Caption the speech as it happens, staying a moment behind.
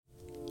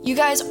You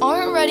guys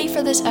aren't ready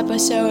for this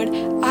episode.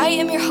 I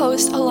am your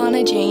host,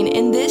 Alana Jane,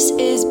 and this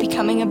is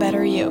Becoming a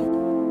Better You.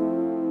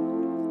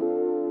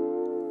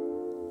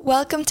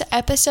 Welcome to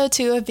episode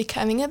 2 of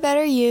Becoming a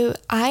Better You.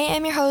 I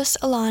am your host,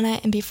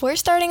 Alana, and before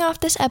starting off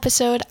this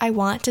episode, I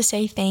want to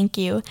say thank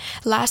you.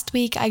 Last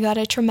week, I got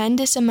a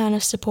tremendous amount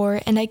of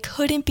support, and I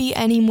couldn't be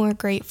any more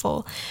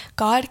grateful.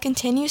 God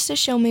continues to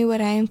show me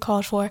what I am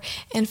called for,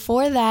 and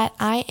for that,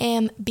 I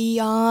am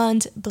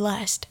beyond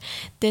blessed.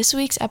 This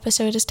week's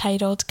episode is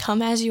titled,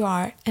 Come As You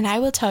Are, and I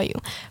will tell you,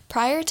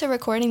 prior to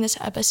recording this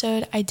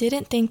episode, I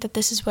didn't think that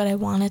this is what I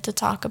wanted to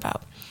talk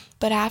about.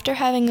 But after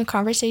having a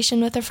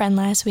conversation with a friend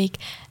last week,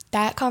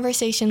 that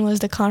conversation was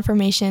the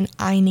confirmation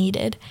I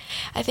needed.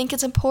 I think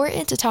it's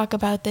important to talk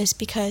about this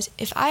because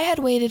if I had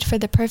waited for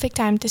the perfect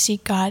time to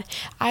seek God,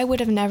 I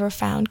would have never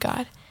found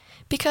God.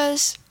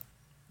 Because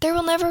there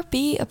will never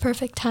be a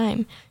perfect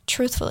time,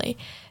 truthfully.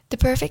 The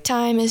perfect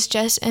time is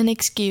just an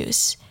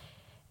excuse.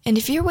 And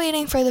if you're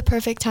waiting for the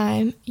perfect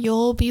time,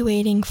 you'll be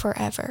waiting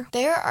forever.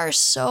 There are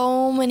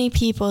so many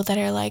people that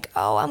are like,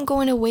 oh, I'm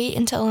going to wait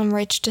until I'm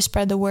rich to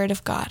spread the word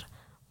of God.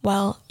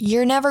 Well,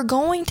 you're never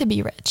going to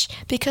be rich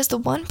because the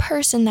one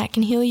person that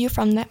can heal you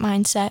from that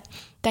mindset,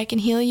 that can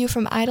heal you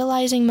from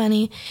idolizing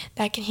money,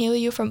 that can heal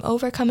you from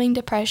overcoming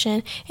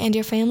depression and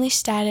your family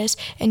status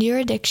and your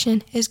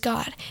addiction is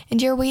God.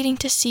 And you're waiting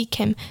to seek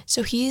Him,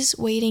 so He's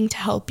waiting to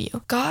help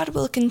you. God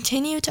will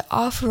continue to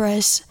offer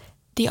us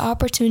the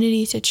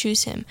opportunity to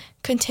choose Him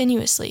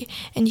continuously,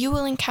 and you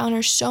will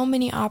encounter so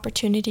many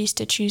opportunities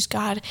to choose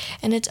God,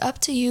 and it's up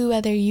to you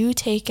whether you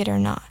take it or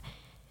not.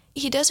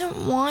 He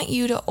doesn't want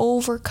you to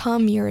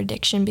overcome your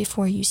addiction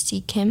before you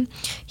seek Him.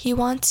 He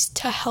wants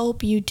to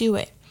help you do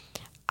it.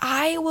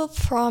 I will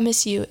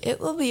promise you it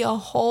will be a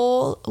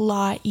whole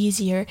lot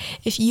easier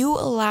if you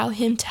allow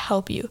Him to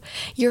help you.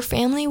 Your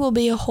family will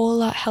be a whole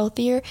lot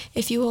healthier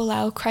if you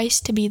allow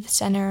Christ to be the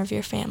center of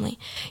your family.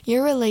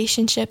 Your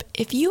relationship,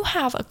 if you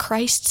have a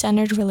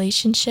Christ-centered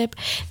relationship,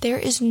 there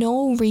is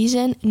no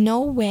reason, no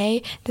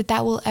way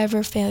that will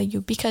ever fail you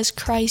because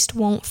Christ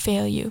won't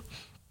fail you.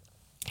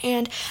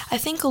 And I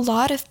think a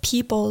lot of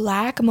people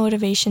lack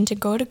motivation to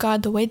go to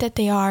God the way that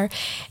they are.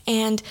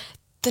 And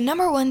the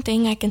number one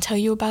thing I can tell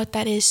you about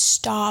that is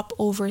stop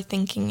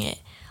overthinking it.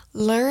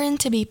 Learn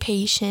to be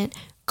patient.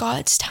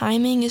 God's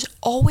timing is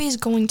always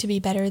going to be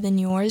better than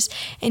yours.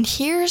 And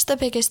here's the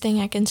biggest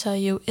thing I can tell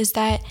you is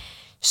that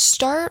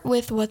start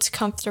with what's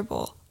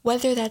comfortable.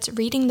 Whether that's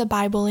reading the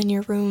Bible in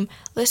your room,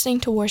 listening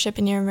to worship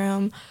in your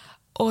room,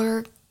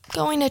 or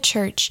going to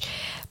church.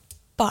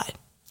 But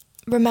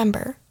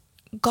remember,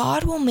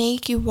 God will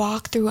make you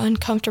walk through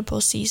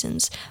uncomfortable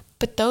seasons,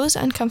 but those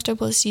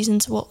uncomfortable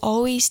seasons will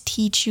always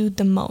teach you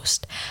the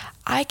most.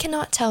 I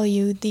cannot tell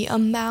you the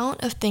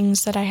amount of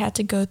things that I had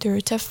to go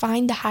through to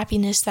find the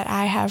happiness that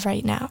I have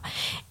right now.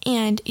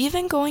 And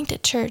even going to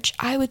church,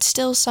 I would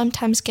still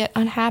sometimes get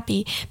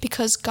unhappy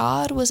because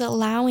God was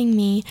allowing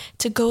me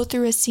to go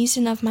through a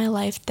season of my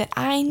life that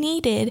I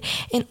needed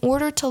in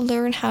order to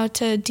learn how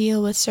to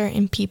deal with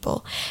certain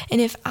people. And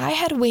if I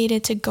had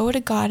waited to go to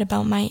God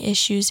about my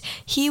issues,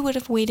 He would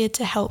have waited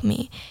to help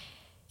me.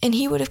 And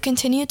He would have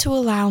continued to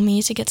allow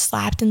me to get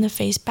slapped in the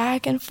face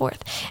back and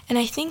forth. And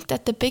I think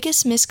that the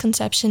biggest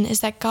misconception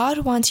is that God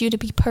wants you to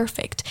be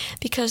perfect,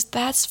 because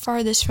that's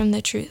farthest from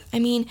the truth. I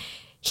mean,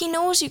 He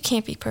knows you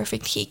can't be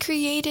perfect. He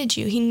created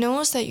you. He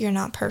knows that you're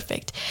not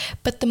perfect.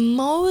 But the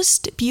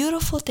most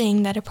beautiful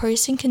thing that a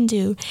person can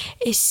do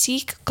is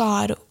seek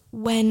God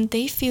when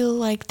they feel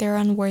like they're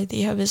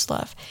unworthy of His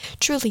love.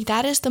 Truly,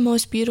 that is the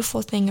most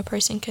beautiful thing a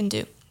person can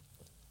do.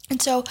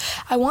 And so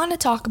I want to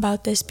talk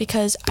about this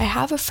because I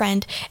have a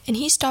friend and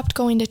he stopped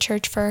going to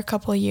church for a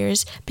couple of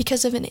years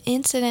because of an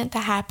incident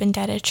that happened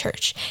at a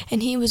church.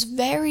 And he was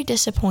very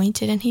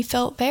disappointed and he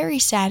felt very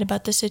sad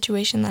about the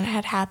situation that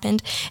had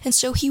happened. And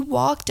so he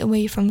walked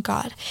away from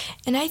God.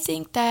 And I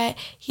think that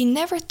he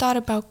never thought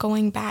about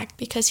going back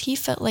because he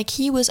felt like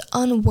he was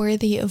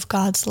unworthy of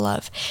God's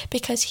love,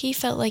 because he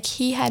felt like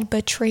he had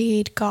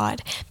betrayed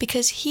God,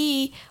 because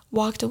he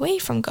walked away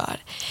from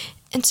God.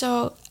 And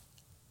so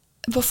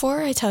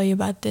before I tell you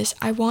about this,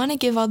 I want to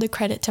give all the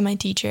credit to my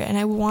teacher, and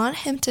I want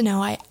him to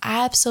know I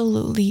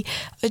absolutely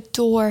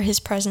adore his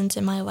presence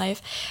in my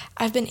life.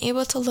 I've been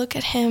able to look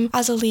at him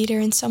as a leader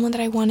and someone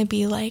that I want to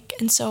be like.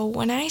 And so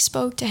when I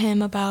spoke to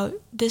him about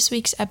this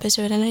week's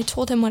episode and I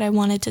told him what I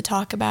wanted to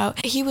talk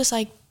about, he was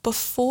like,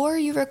 before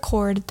you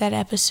record that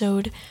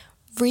episode,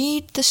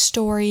 read the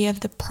story of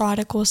the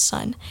prodigal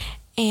son.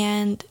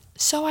 And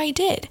so I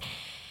did.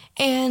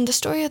 And the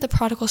story of the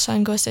prodigal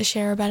son goes to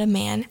share about a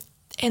man.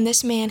 And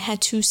this man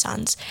had 2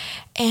 sons,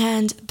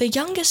 and the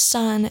youngest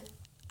son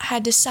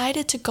had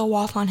decided to go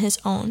off on his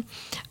own,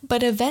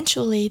 but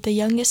eventually the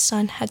youngest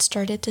son had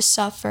started to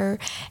suffer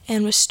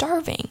and was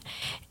starving,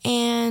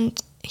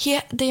 and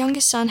the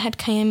youngest son had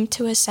come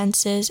to his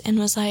senses and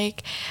was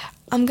like,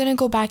 I'm gonna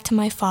go back to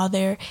my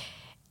father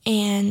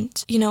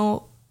and,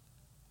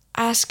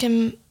 ask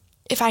him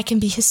if I can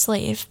be his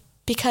slave,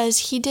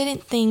 because he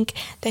didn't think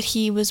that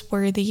he was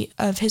worthy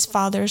of his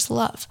father's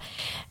love.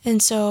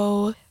 And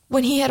so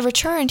When he had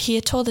returned, he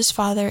had told his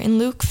father. In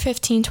Luke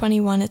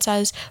 15:21, it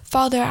says,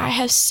 "Father, I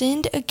have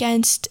sinned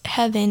against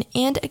heaven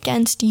and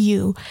against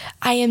you.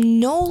 I am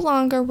no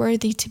longer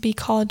worthy to be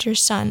called your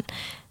son."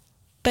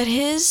 But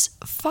his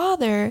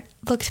father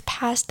looked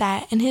past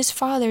that, and his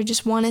father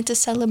just wanted to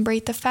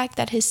celebrate the fact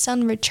that his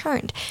son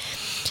returned.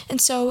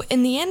 And so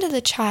in the end of the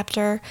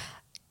chapter,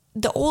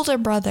 the older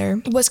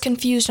brother was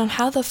confused on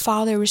how the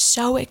father was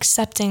so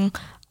accepting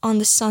on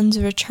the son's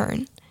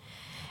return.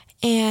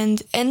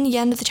 And in the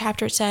end of the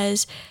chapter, it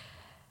says,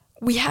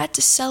 "We had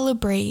to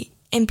celebrate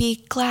and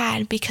be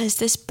glad because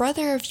this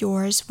brother of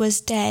yours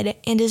was dead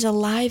and is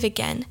alive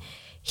again.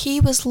 He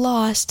was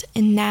lost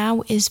and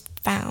now is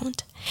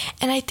found."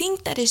 And I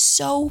think that is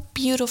so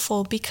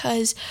beautiful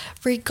because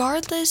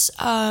regardless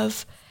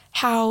of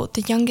how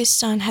the youngest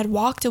son had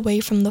walked away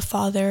from the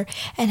father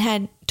and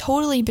had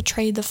totally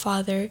betrayed the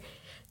father,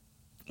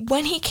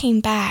 when he came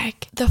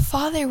back, the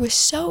father was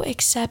so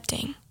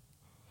accepting.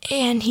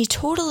 And he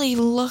totally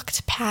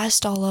looked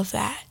past all of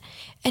that.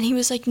 And he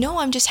was like, "No,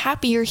 I'm just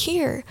happy you're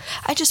here.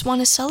 I just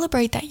want to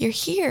celebrate that you're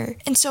here."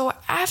 And so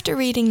after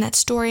reading that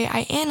story,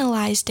 I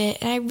analyzed it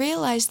and I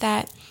realized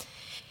that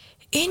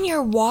in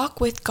your walk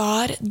with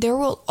God, there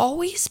will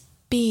always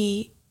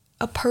be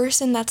a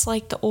person that's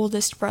like the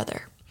oldest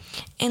brother.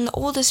 And the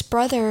oldest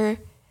brother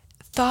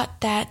thought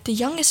that the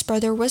youngest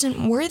brother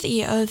wasn't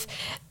worthy of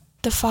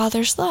the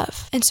father's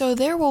love. And so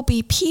there will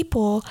be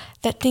people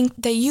that think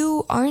that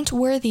you aren't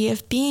worthy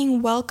of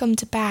being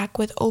welcomed back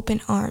with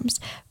open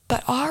arms.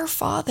 But our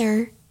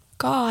Father,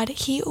 God,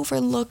 He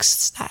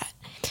overlooks that.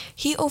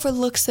 He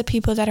overlooks the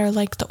people that are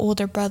like the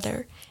older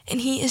brother.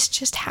 And He is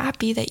just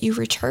happy that you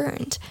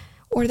returned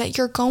or that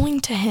you're going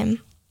to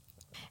Him.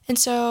 And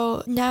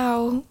so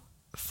now,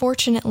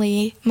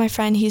 fortunately, my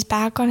friend, he's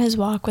back on his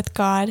walk with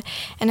God,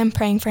 and I'm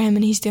praying for him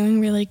and he's doing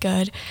really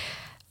good.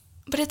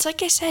 But it's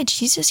like I said,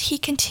 Jesus, He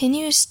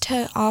continues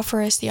to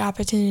offer us the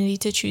opportunity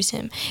to choose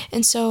Him.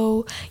 And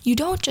so you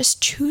don't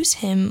just choose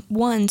Him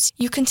once,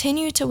 you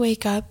continue to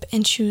wake up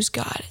and choose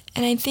God.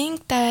 And I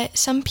think that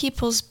some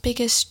people's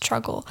biggest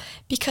struggle,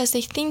 because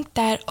they think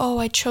that, oh,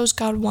 I chose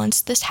God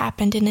once, this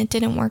happened and it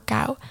didn't work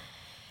out.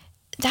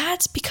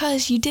 That's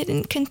because you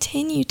didn't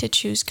continue to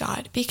choose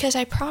God. Because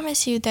I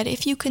promise you that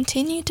if you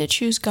continue to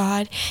choose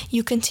God,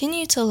 you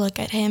continue to look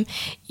at Him,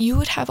 you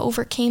would have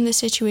overcame the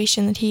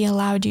situation that He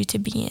allowed you to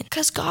be in.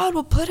 Because God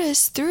will put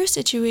us through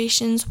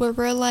situations where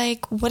we're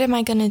like, what am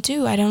I going to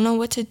do? I don't know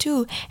what to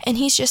do. And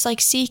He's just like,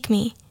 seek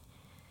me.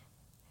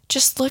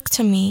 Just look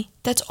to me.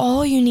 That's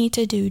all you need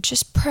to do.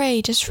 Just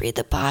pray. Just read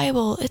the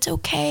Bible. It's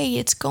okay.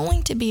 It's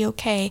going to be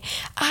okay.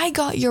 I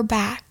got your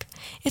back.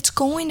 It's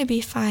going to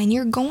be fine.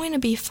 You're going to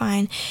be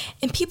fine.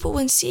 And people,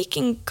 when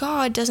seeking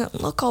God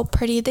doesn't look all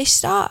pretty, they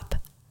stop.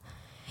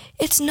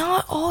 It's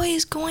not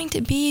always going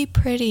to be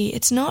pretty.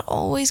 It's not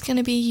always going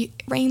to be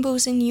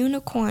rainbows and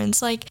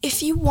unicorns. Like,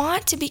 if you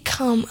want to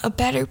become a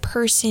better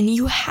person,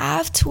 you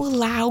have to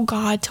allow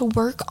God to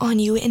work on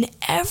you in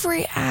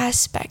every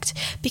aspect.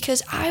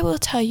 Because I will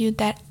tell you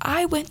that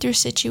I went through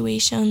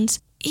situations,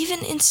 even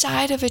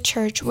inside of a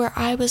church, where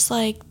I was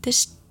like,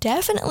 this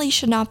definitely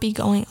should not be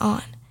going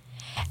on.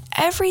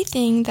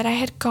 Everything that I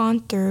had gone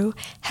through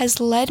has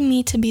led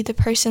me to be the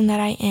person that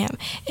I am.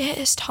 It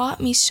has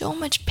taught me so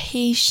much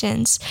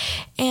patience,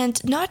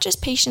 and not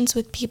just patience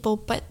with people,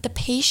 but the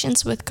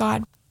patience with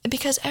God.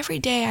 Because every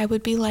day I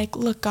would be like,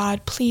 look,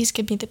 God, please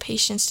give me the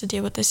patience to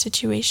deal with this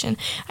situation.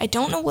 I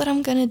don't know what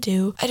I'm going to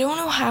do. I don't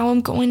know how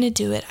I'm going to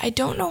do it. I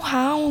don't know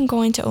how I'm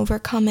going to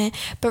overcome it.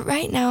 But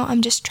right now,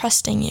 I'm just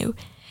trusting you.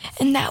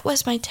 And that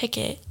was my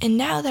ticket. And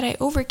now that I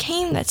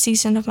overcame that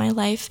season of my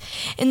life,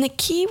 and the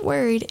key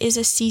word is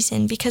a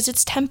season because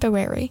it's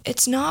temporary.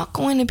 It's not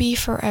going to be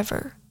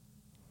forever.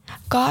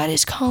 God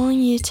is calling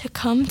you to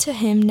come to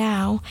Him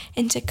now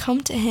and to come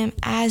to Him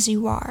as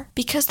you are.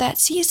 Because that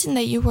season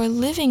that you are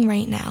living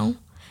right now,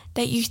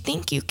 that you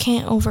think you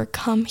can't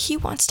overcome, He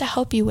wants to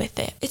help you with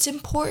it. It's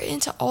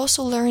important to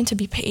also learn to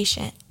be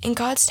patient, and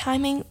God's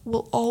timing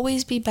will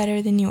always be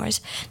better than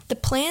yours. The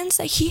plans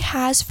that He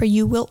has for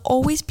you will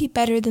always be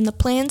better than the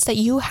plans that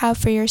you have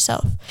for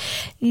yourself.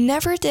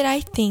 Never did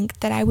I think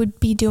that I would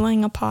be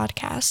doing a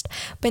podcast,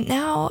 but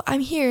now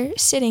I'm here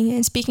sitting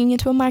and speaking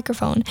into a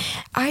microphone.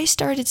 I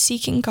started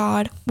seeking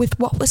God with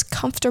what was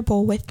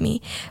comfortable with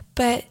me,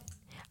 but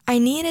I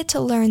needed to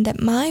learn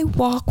that my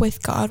walk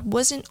with God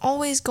wasn't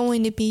always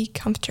going to be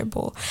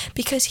comfortable,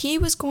 because He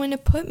was going to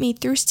put me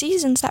through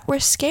seasons that were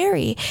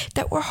scary,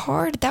 that were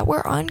hard, that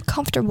were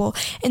uncomfortable.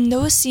 And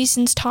those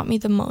seasons taught me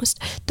the most.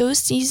 Those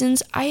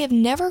seasons, I have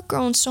never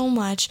grown so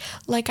much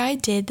like I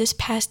did this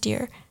past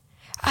year.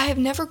 I have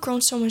never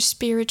grown so much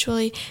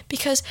spiritually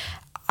because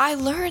I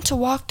learned to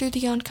walk through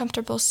the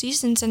uncomfortable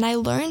seasons, and I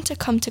learned to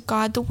come to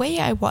God the way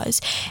I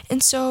was.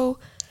 And so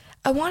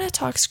I want to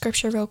talk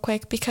scripture real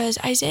quick, because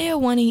Isaiah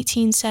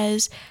 1:18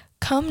 says,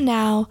 "Come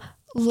now,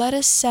 let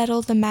us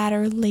settle the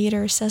matter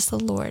later, says the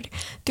Lord.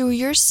 Though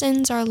your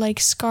sins are like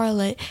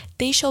scarlet,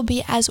 they shall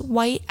be as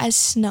white as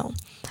snow.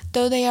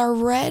 Though they are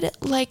red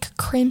like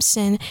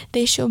crimson,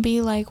 they shall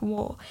be like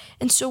wool.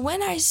 And so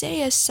when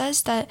Isaiah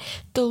says that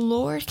the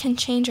Lord can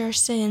change our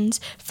sins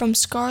from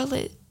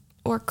scarlet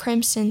or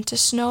crimson to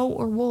snow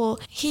or wool,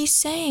 he's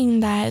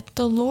saying that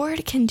the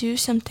Lord can do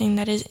something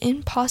that is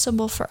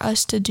impossible for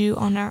us to do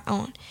on our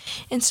own.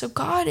 And so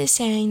God is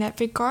saying that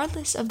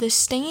regardless of the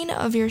stain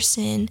of your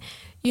sin,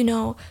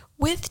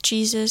 with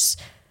Jesus,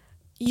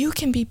 you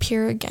can be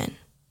pure again.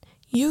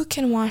 You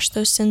can wash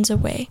those sins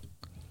away.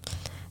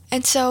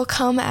 And so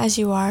come as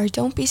you are.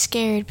 Don't be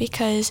scared,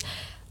 because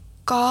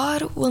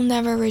God will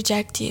never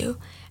reject you.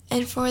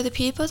 And for the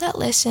people that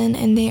listen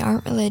and they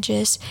aren't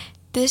religious,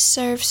 this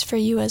serves for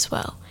you as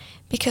well,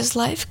 because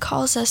life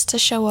calls us to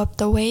show up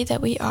the way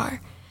that we are.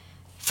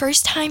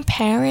 First-time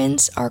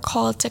parents are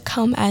called to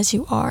come as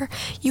you are.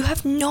 You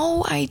have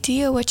no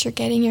idea what you're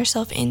getting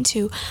yourself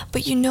into,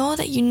 but you know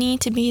that you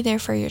need to be there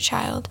for your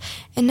child.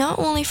 And not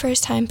only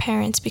first-time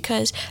parents,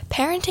 because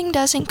parenting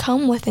doesn't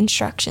come with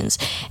instructions.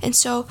 And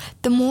so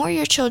the more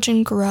your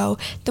children grow,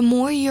 the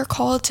more you're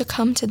called to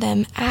come to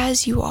them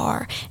as you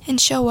are and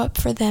show up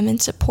for them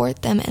and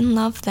support them and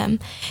love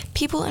them.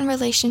 People in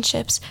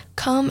relationships,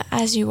 come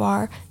as you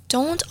are.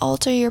 Don't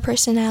alter your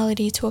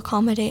personality to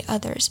accommodate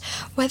others.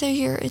 Whether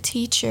you're a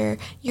teacher,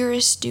 you're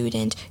a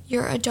student,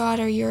 you're a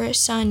daughter, you're a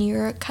son,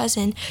 you're a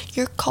cousin,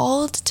 you're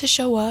called to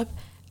show up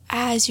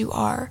as you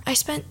are. I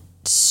spent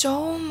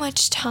so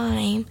much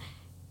time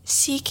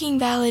seeking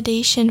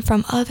validation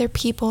from other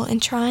people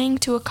and trying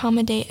to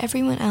accommodate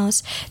everyone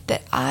else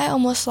that I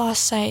almost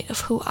lost sight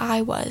of who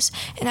I was.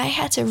 And I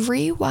had to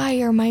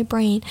rewire my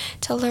brain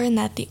to learn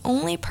that the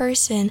only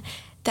person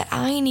that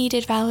I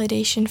needed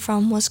validation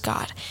from was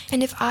God.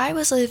 And if I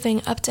was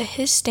living up to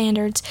His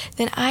standards,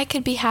 then I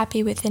could be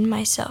happy within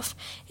myself.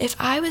 If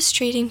I was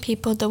treating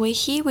people the way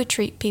He would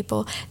treat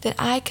people, then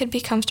I could be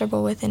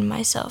comfortable within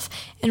myself.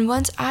 And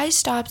once I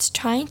stopped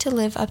trying to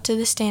live up to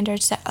the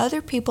standards that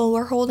other people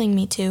were holding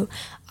me to,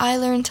 I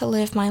learned to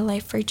live my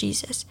life for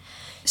Jesus.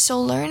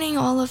 So learning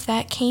all of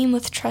that came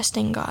with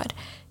trusting God.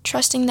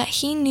 Trusting that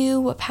He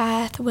knew what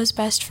path was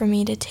best for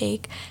me to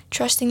take,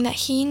 trusting that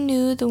He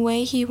knew the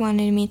way He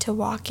wanted me to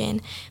walk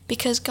in,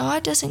 because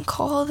God doesn't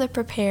call the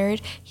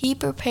prepared, He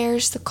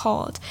prepares the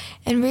called,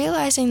 and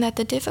realizing that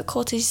the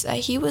difficulties that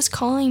He was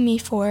calling me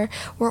for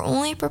were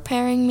only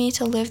preparing me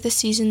to live the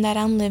season that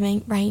I'm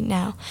living right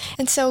now.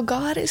 And so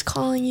God is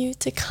calling you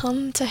to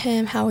come to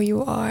Him how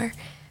you are.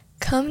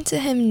 Come to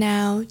Him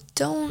now,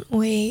 don't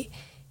wait.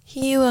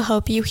 He will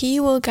help you.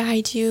 He will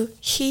guide you.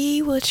 He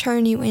will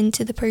turn you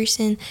into the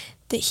person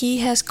that He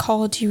has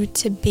called you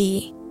to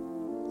be.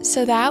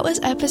 So that was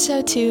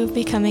episode 2 of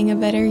Becoming a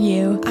Better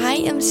You. I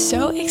am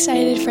so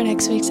excited for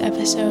next week's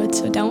episode,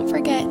 so don't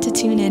forget to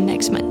tune in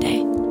next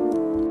Monday.